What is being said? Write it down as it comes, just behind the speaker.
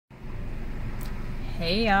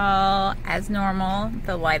Hey y'all, as normal,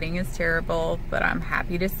 the lighting is terrible, but I'm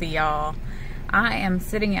happy to see y'all. I am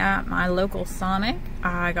sitting at my local Sonic.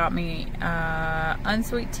 I got me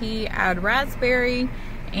unsweet tea, add raspberry,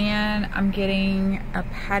 and I'm getting a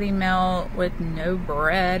patty melt with no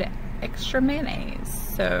bread, extra mayonnaise.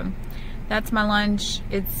 So that's my lunch.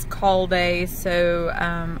 It's call day, so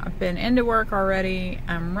I've been into work already.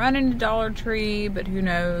 I'm running to Dollar Tree, but who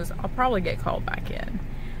knows, I'll probably get called back in.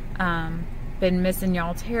 Been missing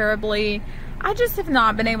y'all terribly. I just have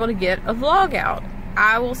not been able to get a vlog out.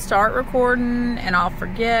 I will start recording and I'll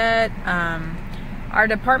forget. Our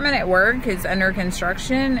department at work is under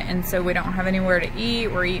construction, and so we don't have anywhere to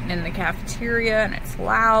eat. We're eating in the cafeteria and it's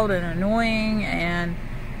loud and annoying, and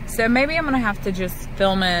so maybe I'm gonna have to just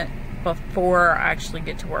film it before I actually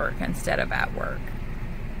get to work instead of at work.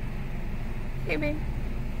 Maybe.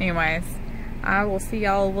 Anyways, I will see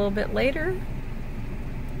y'all a little bit later.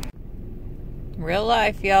 Real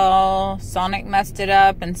life, y'all. Sonic messed it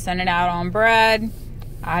up and sent it out on bread.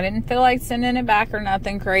 I didn't feel like sending it back or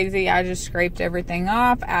nothing crazy. I just scraped everything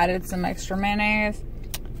off, added some extra mayonnaise,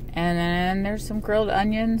 and then there's some grilled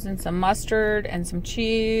onions and some mustard and some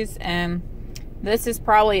cheese. And this is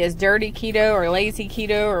probably as dirty keto or lazy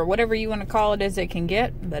keto or whatever you want to call it as it can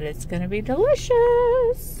get, but it's gonna be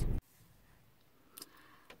delicious.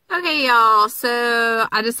 Okay, y'all, so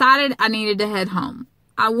I decided I needed to head home.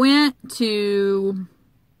 I went to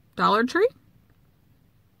Dollar Tree.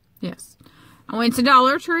 Yes. I went to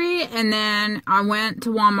Dollar Tree, and then I went to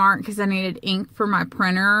Walmart because I needed ink for my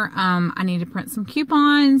printer. I need to print some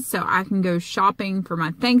coupons so I can go shopping for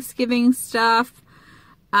my Thanksgiving stuff.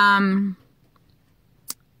 And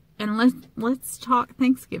let's talk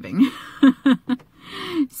Thanksgiving.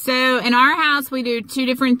 So in our house, we do two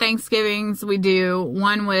different Thanksgivings. We do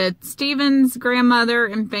one with Steven's grandmother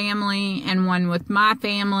and family, and one with my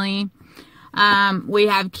family. We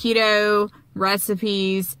have keto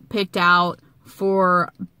recipes picked out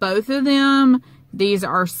for both of them. These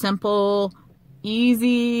are simple,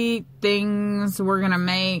 easy things we're gonna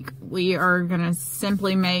make. We are gonna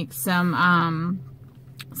simply make some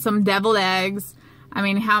deviled eggs. I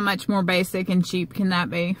mean, how much more basic and cheap can that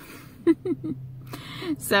be?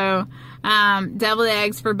 So, deviled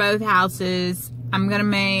eggs for both houses. I'm gonna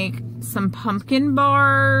make some pumpkin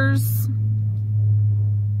bars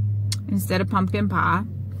instead of pumpkin pie.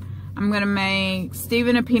 I'm gonna make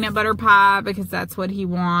Steven a peanut butter pie because that's what he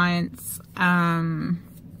wants.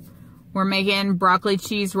 We're making broccoli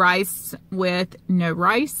cheese rice with no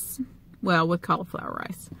rice. Well, with cauliflower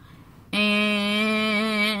rice.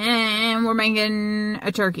 And we're making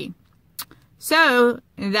a turkey. So,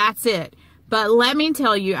 that's it. But let me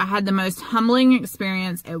tell you, I had the most humbling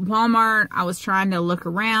experience at Walmart. I was trying to look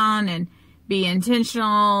around and be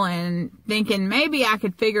intentional and thinking maybe I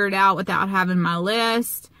could figure it out without having my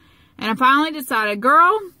list. And I finally decided,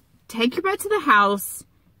 girl, take your butt to the house,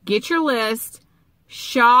 get your list,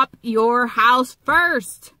 shop your house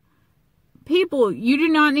first. People, you do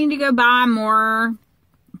not need to go buy more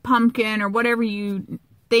pumpkin or whatever you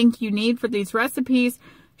think you need for these recipes.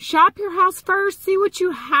 Shop your house first. See what you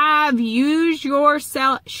have. Use your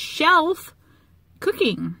shelf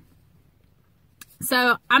cooking.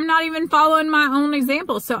 So I'm not even following my own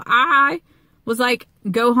example. So I was like,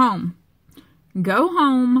 go home. Go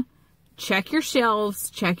home. Check your shelves.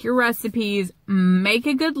 Check your recipes. Make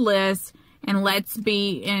a good list. And let's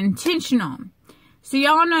be intentional. So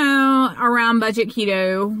y'all know around budget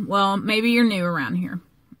keto. Well, maybe you're new around here.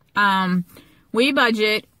 We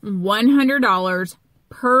budget $100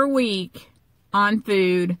 per week on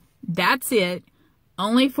food. That's it.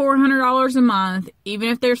 Only $400 a month. Even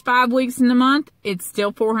if there's 5 weeks in the month, it's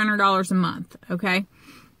still $400 a month. Okay.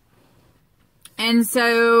 And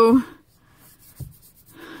so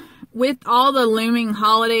with all the looming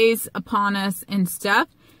holidays upon us and stuff,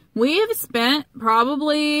 we have spent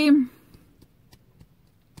probably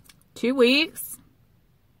 2 weeks,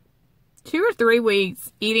 2 or 3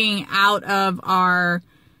 weeks eating out of our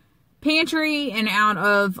pantry and out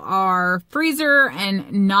of our freezer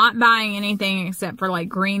and not buying anything except for like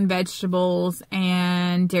green vegetables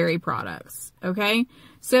and dairy products. Okay.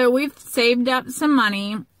 So we've saved up some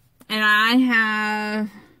money, and I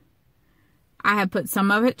have put some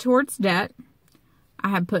of it towards debt. I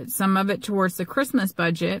have put some of it towards the Christmas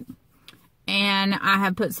budget, and I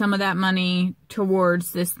have put some of that money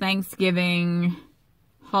towards this Thanksgiving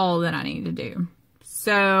haul that I need to do.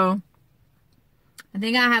 So I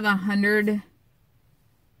think I have 100.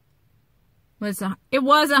 It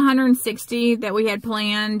was 160 that we had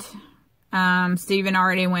planned. Steven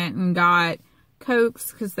already went and got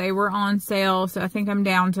Cokes because they were on sale. So I think I'm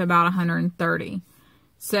down to about 130.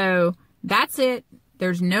 So that's it.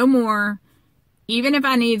 There's no more. Even if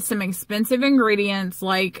I need some expensive ingredients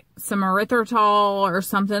like some erythritol or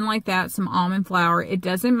something like that, some almond flour, it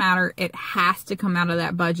doesn't matter. It has to come out of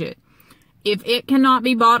that budget. If it cannot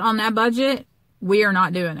be bought on that budget, we are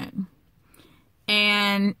not doing it.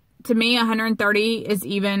 And to me, $130 is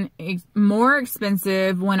even more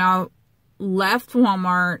expensive. When I left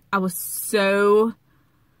Walmart, I was so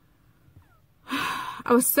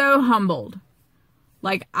humbled.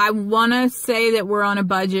 Like, I want to say that we're on a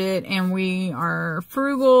budget and we are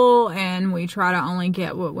frugal and we try to only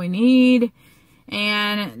get what we need.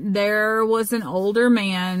 And there was an older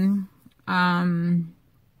man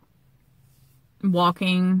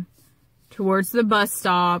walking towards the bus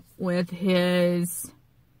stop with his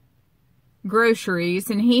groceries,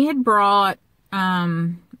 and he had brought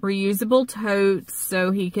reusable totes so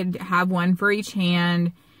he could have one for each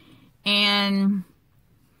hand. And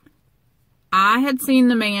I had seen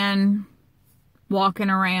the man walking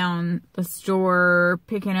around the store,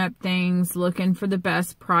 picking up things, looking for the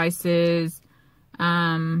best prices,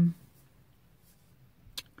 looking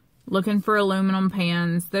for aluminum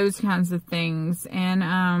pans, those kinds of things. And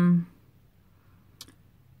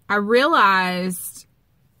I realized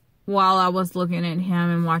while I was looking at him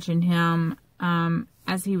and watching him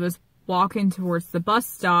as he was walking towards the bus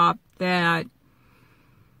stop that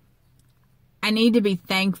I need to be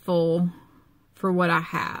thankful for what I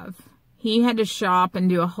have. He had to shop and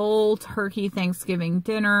do a whole turkey Thanksgiving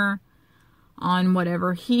dinner on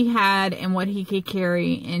whatever he had and what he could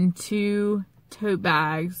carry in 2 tote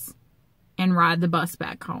bags and ride the bus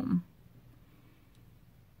back home.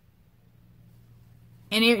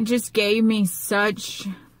 And it just gave me such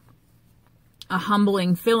a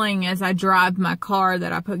humbling feeling as I drive my car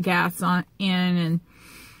that I put gas in, and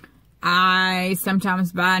I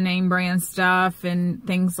sometimes buy name brand stuff and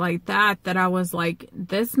things like that, that I was like,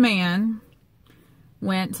 this man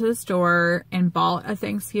went to the store and bought a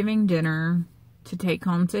Thanksgiving dinner to take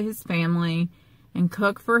home to his family and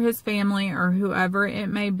cook for his family or whoever it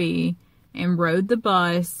may be, and rode the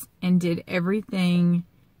bus and did everything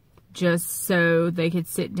just so they could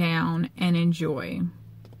sit down and enjoy.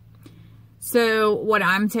 So what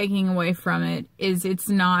I'm taking away from it is it's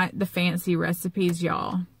not the fancy recipes,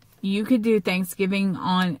 y'all. You could do Thanksgiving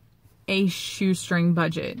on a shoestring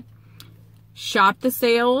budget. Shop the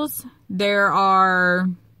sales. There are,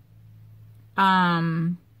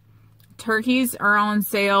 turkeys are on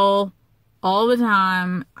sale all the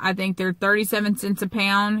time. I think they're 37 cents a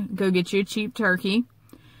pound. Go get you a cheap turkey.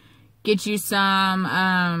 Get you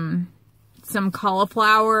some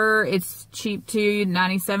cauliflower. It's cheap too,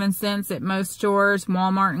 97 cents at most stores,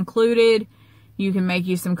 Walmart included. You can make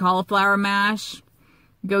you some cauliflower mash.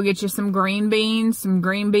 Go get you some green beans,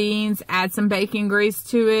 add some bacon grease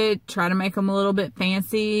to it. Try to make them a little bit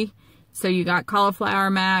fancy. So you got cauliflower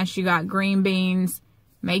mash, you got green beans.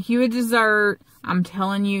 Make you a dessert. I'm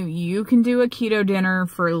telling you, you can do a keto dinner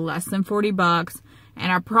for less than 40 bucks.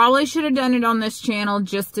 And I probably should have done it on this channel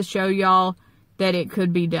just to show y'all that it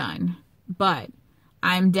could be done. But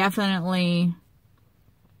I know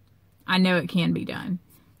it can be done.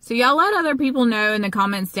 So y'all let other people know in the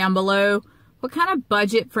comments down below what kind of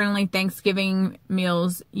budget-friendly Thanksgiving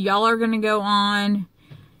meals y'all are going to go on.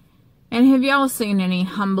 And have y'all seen any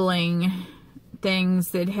humbling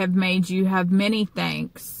things that have made you have many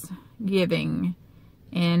Thanksgiving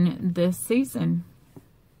in this season?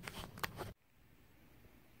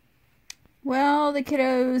 Well, the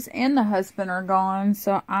kiddos and the husband are gone,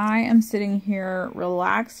 so I am sitting here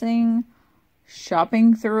relaxing,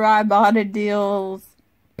 shopping through Ibotta deals,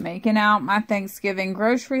 making out my Thanksgiving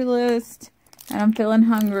grocery list, and I'm feeling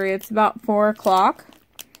hungry. It's about 4 o'clock.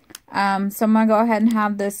 So I'm going to go ahead and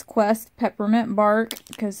have this Quest peppermint bark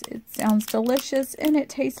because it sounds delicious and it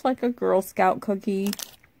tastes like a Girl Scout cookie.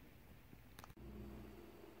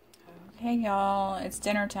 Okay, y'all, it's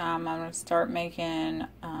dinner time. I'm going to start making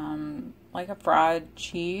like a fried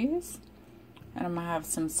cheese, and I'm going to have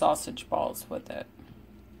some sausage balls with it.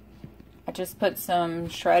 I just put some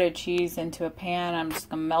shredded cheese into a pan. I'm just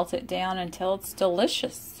going to melt it down until it's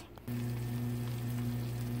delicious.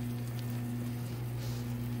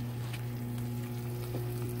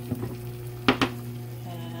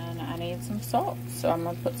 And I need some salt, so I'm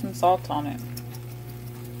going to put some salt on it.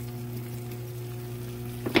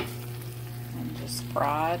 And just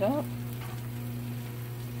fry it up.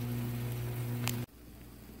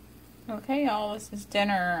 Okay, y'all, this is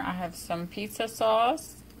dinner. I have some pizza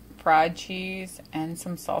sauce, fried cheese, and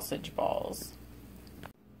some sausage balls.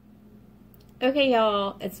 Okay,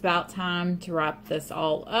 y'all, it's about time to wrap this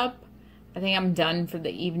all up. I think I'm done for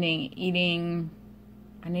the evening eating.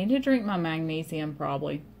 I need to drink my magnesium,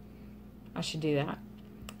 probably. I should do that.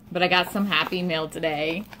 But I got some Happy Meal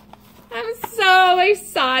today. I'm so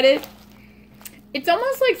excited. It's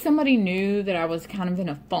almost like somebody knew that I was kind of in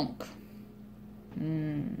a funk.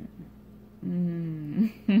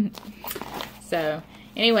 So,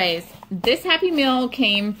 anyways, this Happy Meal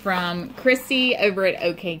came from Christy over at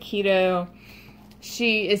OK Keto.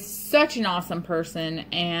 She is such an awesome person,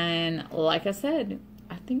 and like I said,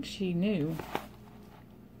 I think she knew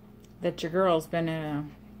that your girl's been in a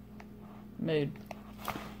mood.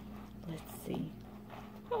 Let's see.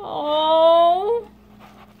 Oh,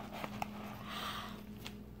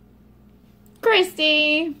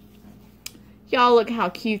 Christy. Y'all look how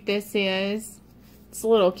cute this is. It's a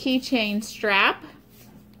little keychain strap.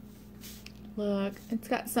 Look, it's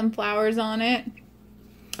got some flowers on it.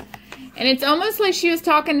 And it's almost like she was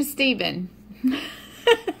talking to Steven.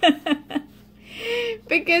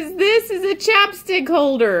 Because this is a chapstick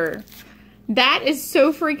holder. That is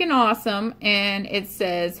so freaking awesome. And it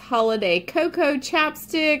says Holiday Cocoa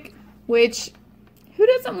Chapstick, which, who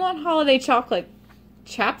doesn't want holiday chocolate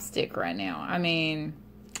chapstick right now? I mean,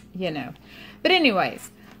 you know. But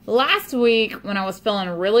anyways, last week when I was feeling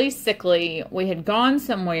really sickly, we had gone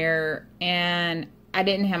somewhere and I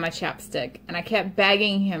didn't have my chapstick. And I kept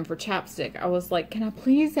begging him for chapstick. I was like, can I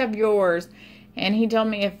please have yours? And he told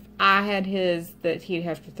me if I had his, that he'd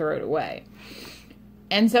have to throw it away.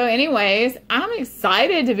 And so anyways, I'm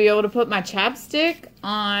excited to be able to put my chapstick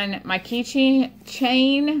on my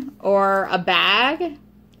keychain or a bag.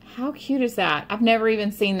 How cute is that? I've never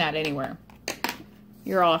even seen that anywhere.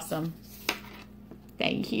 You're awesome.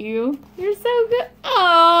 Thank you. You're so good.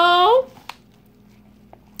 Oh,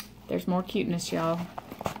 there's more cuteness, y'all.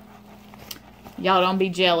 Y'all don't be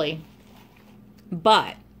jelly.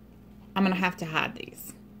 But I'm going to have to hide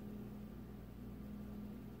these.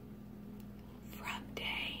 From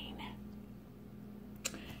Dane.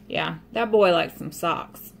 Yeah, that boy likes some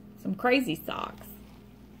socks. Some crazy socks.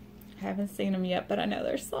 I haven't seen them yet, but I know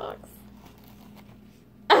they're socks.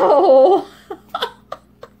 Oh.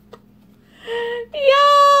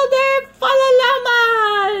 Y'all, they're full of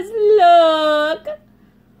llamas. Look.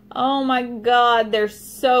 Oh my God, they're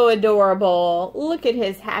so adorable. Look at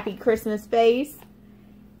his happy Christmas face.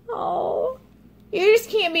 Oh, you just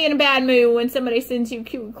can't be in a bad mood when somebody sends you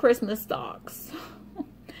cute Christmas socks.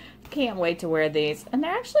 Can't wait to wear these. And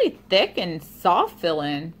they're actually thick and soft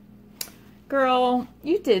feeling. Girl,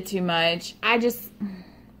 you did too much. I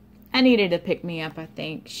needed to pick me up, I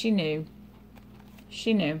think. She knew.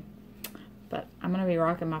 She knew. But I'm going to be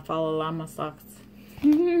rocking my Follow Llama socks.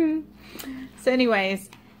 So anyways,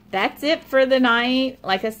 that's it for the night.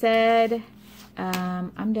 Like I said,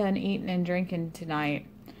 I'm done eating and drinking tonight.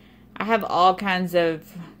 I have all kinds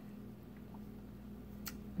of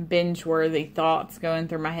binge-worthy thoughts going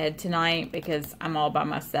through my head tonight because I'm all by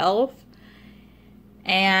myself.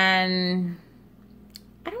 And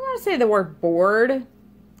I don't want to say the word bored,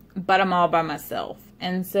 but I'm all by myself.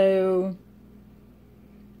 And so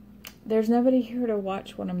there's nobody here to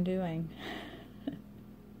watch what I'm doing.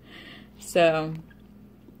 So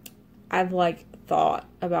I've like thought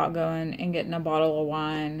about going and getting a bottle of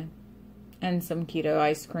wine and some keto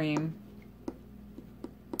ice cream.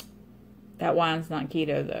 That wine's not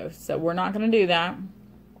keto though, so we're not going to do that.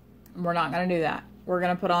 We're not going to do that. We're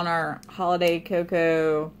going to put on our Holiday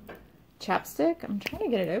Cocoa chapstick. I'm trying to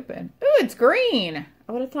get it open. Ooh, it's green.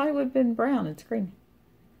 I would have thought it would have been brown. It's green.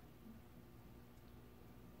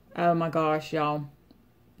 Oh my gosh, y'all.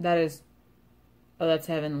 That is, oh, that's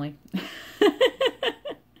heavenly.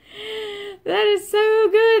 That is so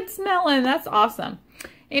good smelling. That's awesome.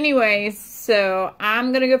 Anyways, so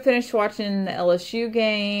I'm going to go finish watching the LSU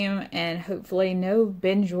game and hopefully no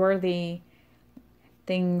binge-worthy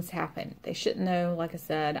things happen. They shouldn't though. Like I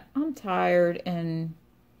said, I'm tired and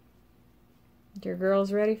your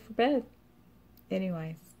girl's ready for bed.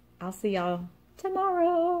 Anyways, I'll see y'all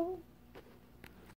tomorrow.